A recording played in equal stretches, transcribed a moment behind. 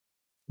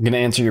I'm going to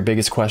answer your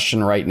biggest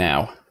question right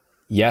now.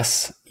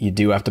 Yes, you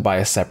do have to buy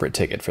a separate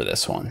ticket for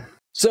this one.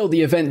 So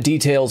the event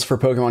details for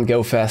Pokemon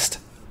Go Fest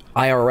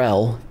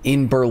IRL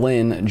in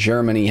Berlin,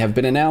 Germany have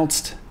been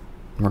announced.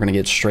 We're going to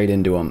get straight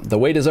into them. The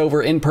wait is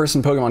over.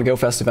 In-person Pokemon Go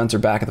Fest events are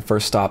back. At the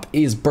first stop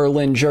is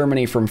Berlin,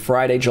 Germany from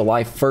Friday,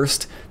 July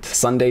 1st to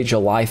Sunday,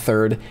 July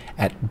 3rd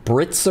at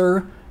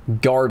Britzer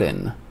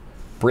Garden.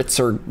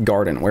 Britzer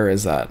Garden, where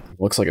is that?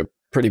 Looks like a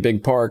pretty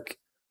big park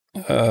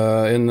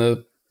in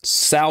the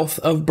south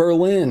of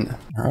Berlin.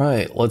 All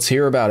right, let's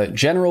hear about it.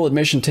 General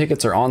admission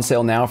tickets are on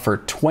sale now for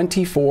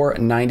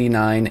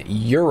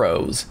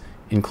 €24.99,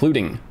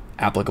 including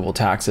applicable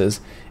taxes,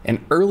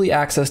 and early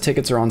access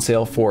tickets are on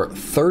sale for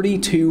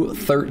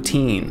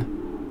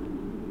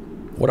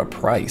 $32.13. What a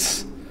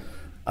price.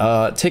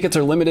 Tickets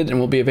are limited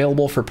and will be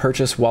available for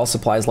purchase while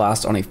supplies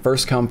last on a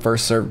first come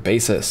first served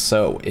basis.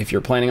 So if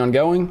you're planning on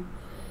going,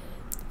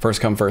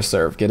 first come, first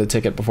serve. Get a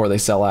ticket before they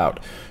sell out.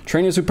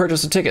 Trainers who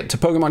purchase a ticket to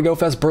Pokemon Go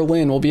Fest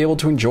Berlin will be able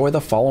to enjoy the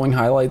following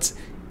highlights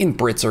in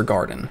Britzer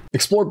Garden.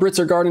 Explore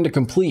Britzer Garden to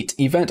complete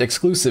event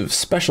exclusive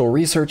special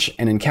research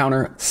and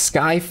encounter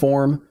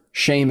Skyform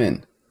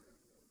Shaman.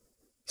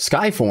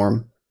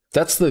 Skyform?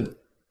 That's the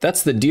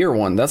deer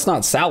one. That's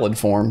not salad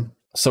form.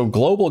 So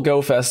Global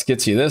Go Fest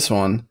gets you this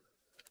one.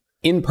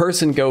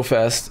 In-person Go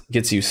Fest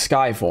gets you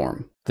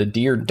Skyform. The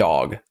deer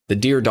dog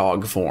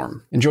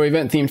form. Enjoy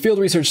event-themed field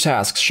research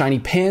tasks. Shiny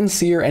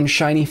Pansear and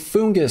Shiny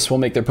Fungus will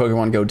make their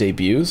Pokemon Go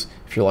debuts.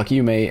 If you're lucky,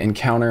 you may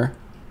encounter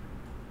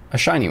a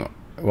shiny one.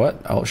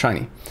 What? Oh,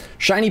 shiny.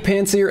 Shiny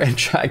Pansear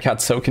and I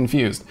got so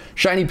confused.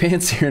 Shiny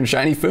Pansear and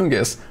Shiny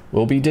Fungus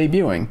will be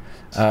debuting.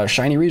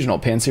 Shiny Regional.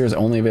 Pansear is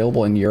only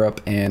available in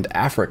Europe and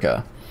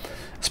Africa.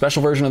 A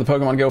special version of the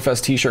Pokemon Go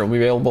Fest t-shirt will be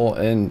available,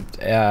 and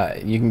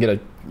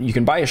you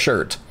can buy a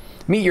shirt.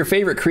 Meet your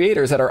favorite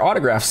creators at our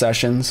autograph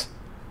sessions.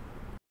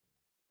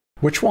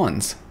 Which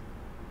ones?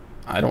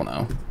 I don't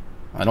know.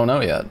 I don't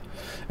know yet.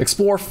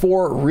 Explore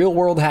 4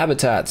 real-world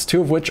habitats,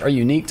 2 of which are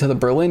unique to the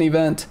Berlin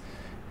event,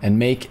 and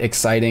make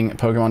exciting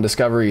Pokemon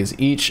discoveries.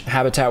 Each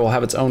habitat will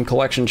have its own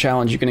collection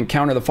challenge. You can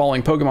encounter the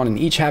following Pokemon in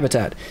each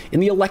habitat.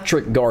 In the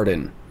Electric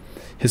Garden,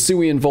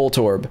 Hisuian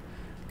Voltorb,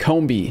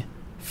 Combee,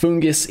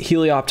 Fungus,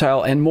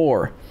 Helioptile, and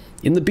more.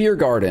 In the Beer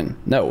Garden,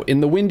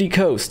 in the Windy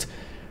Coast,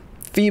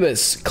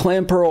 Phoebus,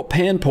 Clamperl,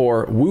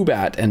 Panpour,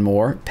 Woobat, and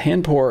more.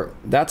 Panpour,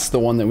 that's the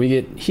one that we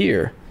get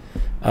here.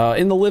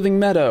 In the Living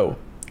Meadow,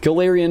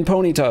 Galarian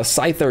Ponyta,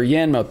 Scyther,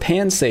 Yanma,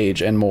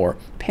 Pansage, and more.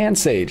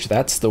 Pansage,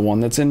 that's the one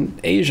that's in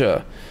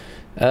Asia.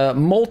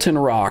 Molten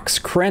Rocks,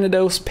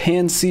 Cranidos,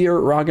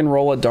 Pansear,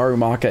 Roggenrola,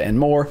 Darumaka, and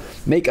more.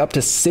 Make up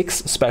to 6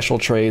 special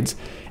trades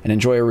and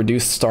enjoy a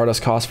reduced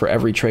Stardust cost for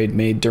every trade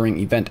made during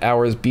event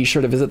hours. Be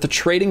sure to visit the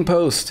trading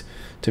post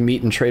to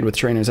meet and trade with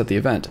trainers at the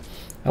event.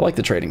 I like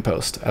the trading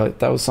post.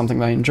 That was something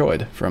that I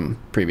enjoyed from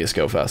previous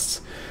Go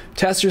Fests.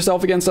 Test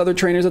yourself against other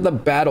trainers at the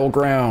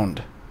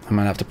battleground. I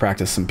might have to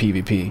practice some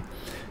PvP.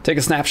 Take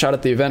a snapshot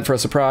at the event for a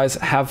surprise.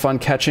 Have fun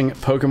catching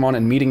Pokemon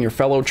and meeting your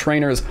fellow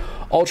trainers.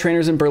 All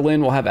trainers in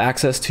Berlin will have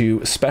access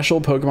to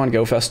special Pokemon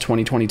Go Fest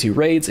 2022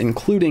 raids,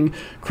 including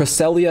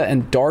Cresselia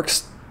and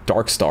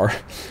Cresselia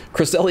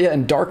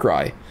and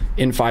Darkrai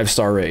in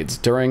 5-star raids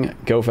during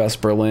Go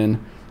Fest Berlin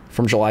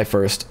from July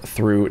 1st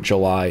through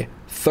July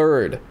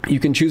 3rd. You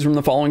can choose from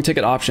the following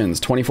ticket options.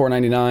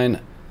 €24.99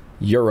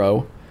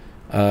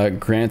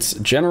 grants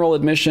general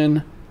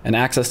admission and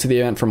access to the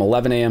event from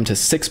 11 a.m. to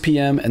 6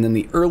 p.m. and then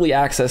the early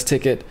access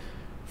ticket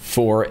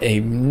for a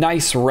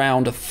nice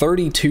round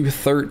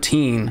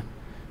 $32.13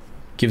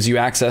 gives you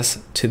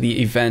access to the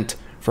event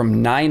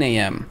from 9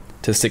 a.m.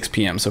 to 6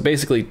 p.m. So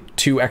basically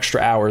 2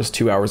 extra hours,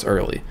 2 hours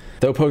early.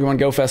 Though Pokemon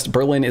Go Fest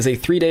Berlin is a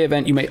 3-day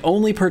event, you may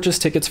only purchase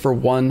tickets for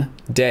 1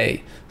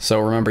 day. So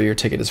remember, your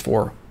ticket is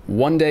for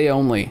 1 day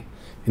only.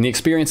 And the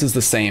experience is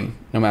the same,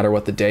 no matter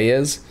what the day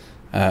is.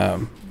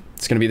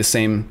 It's going to be the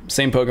same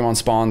Pokemon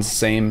spawns,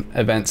 same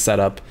event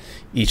setup,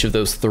 each of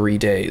those 3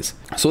 days.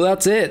 So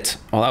that's it.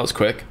 Well, that was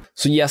quick.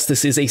 So yes,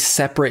 this is a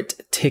separate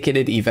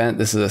ticketed event.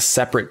 This is a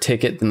separate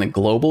ticket than the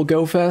Global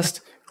Go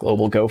Fest.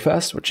 Global Go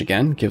Fest, which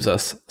again gives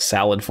us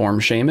Salad Form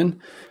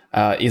Shaman,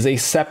 is a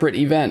separate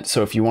event.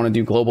 So if you want to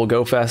do Global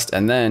Go Fest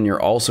and then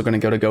you're also going to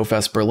go to Go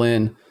Fest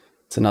Berlin,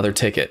 it's another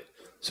ticket.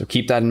 So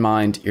keep that in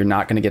mind. You're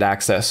not going to get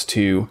access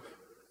to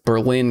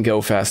Berlin Go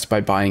Fest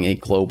by buying a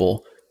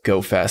Global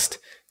Go Fest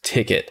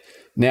ticket.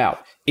 Now,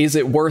 is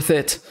it worth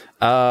it?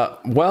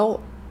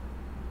 Well,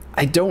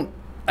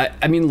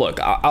 I mean, look,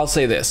 I'll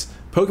say this.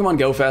 Pokemon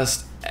Go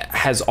Fest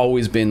has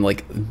always been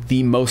like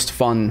the most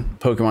fun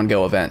Pokemon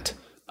Go event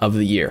of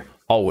the year.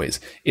 Always.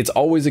 It's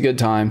always a good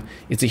time.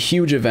 It's a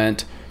huge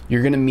event.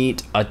 You're going to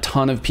meet a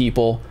ton of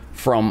people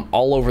from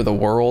all over the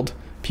world.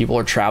 People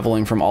are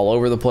traveling from all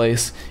over the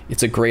place.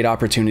 It's a great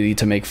opportunity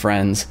to make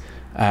friends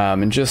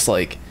and just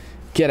like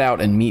get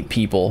out and meet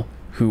people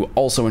who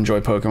also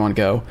enjoy Pokemon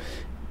Go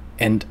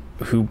and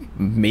who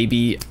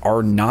maybe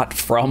are not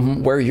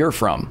from where you're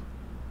from.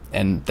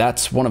 And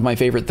that's one of my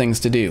favorite things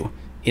to do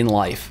in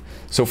life.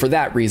 So for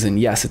that reason,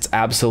 yes, it's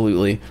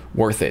absolutely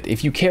worth it.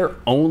 If you care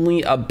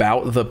only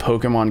about the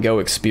Pokemon Go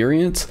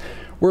experience,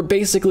 we're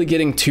basically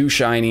getting two new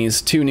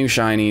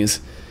shinies,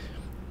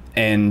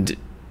 and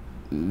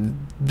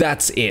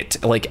that's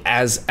it. Like,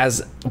 as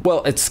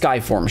well, it's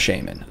Skyform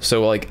Shaman,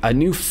 so like a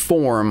new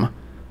form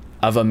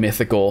of a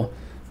mythical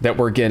that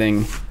we're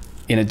getting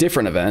in a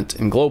different event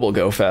in Global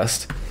Go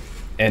Fest,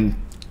 and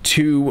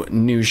two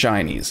new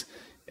shinies.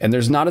 And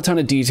there's not a ton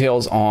of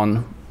details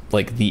on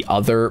like the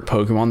other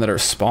Pokemon that are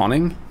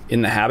spawning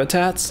in the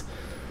habitats.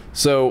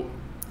 So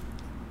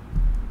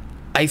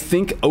I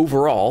think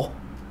overall,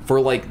 for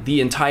like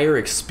the entire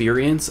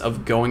experience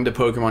of going to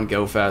Pokemon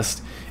Go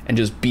Fest and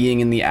just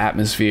being in the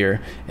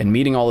atmosphere and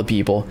meeting all the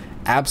people,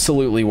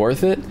 absolutely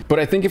worth it. But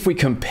I think if we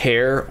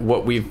compare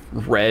what we've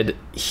read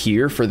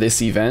here for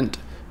this event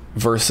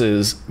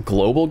versus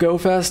Global Go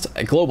Fest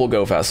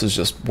is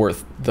just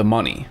worth the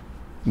money.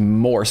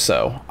 More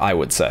so, I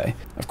would say.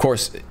 Of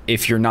course,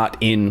 if you're not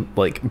in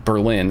like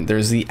Berlin,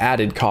 there's the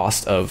added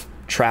cost of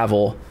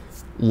travel,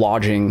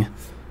 lodging,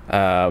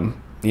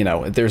 you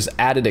know, there's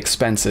added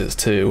expenses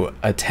to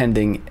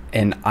attending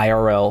an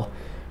IRL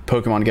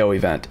Pokemon Go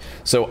event.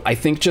 So I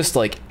think just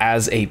like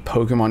as a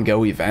Pokemon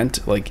Go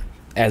event, like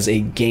as a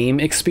game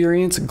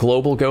experience,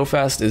 Global Go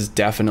Fest is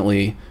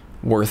definitely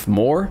worth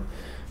more.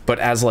 But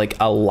as like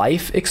a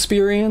life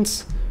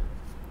experience,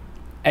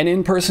 an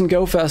in-person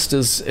Go Fest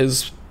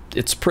is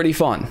it's pretty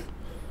fun.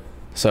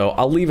 So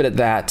I'll leave it at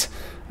that.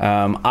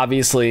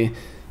 Obviously,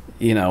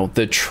 you know,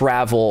 the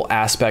travel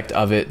aspect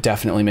of it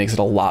definitely makes it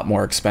a lot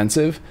more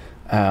expensive.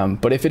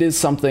 But if it is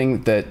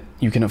something that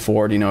you can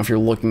afford, you know, if you're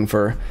looking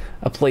for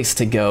a place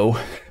to go,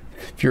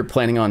 if you're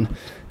planning on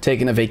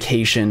taking a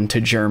vacation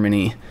to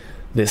Germany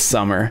this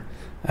summer,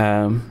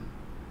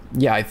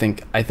 yeah, I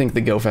think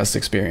the Go Fest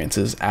experience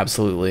is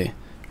absolutely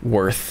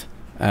worth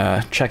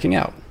checking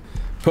out.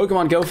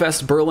 Pokemon Go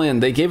Fest Berlin,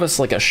 they gave us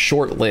like a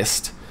short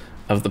list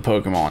of the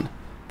Pokemon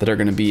that are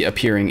going to be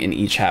appearing in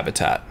each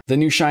habitat. The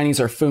new shinies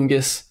are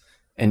Fungus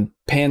and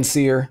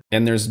Pansear,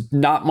 and there's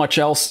not much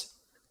else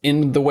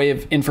in the way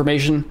of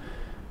information,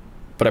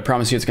 but I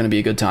promise you it's going to be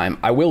a good time.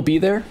 I will be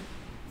there.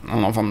 I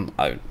don't know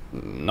if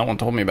no one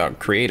told me about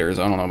creators.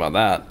 I don't know about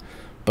that,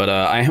 but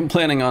I am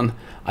planning on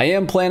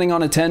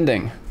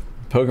attending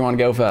Pokemon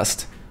Go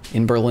Fest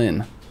in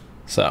Berlin.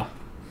 So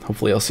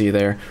hopefully I'll see you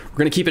there. We're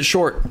going to keep it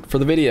short for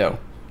the video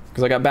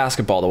because I got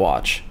basketball to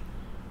watch.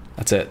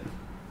 That's it.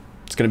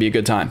 It's going to be a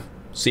good time.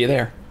 See you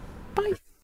there. Bye.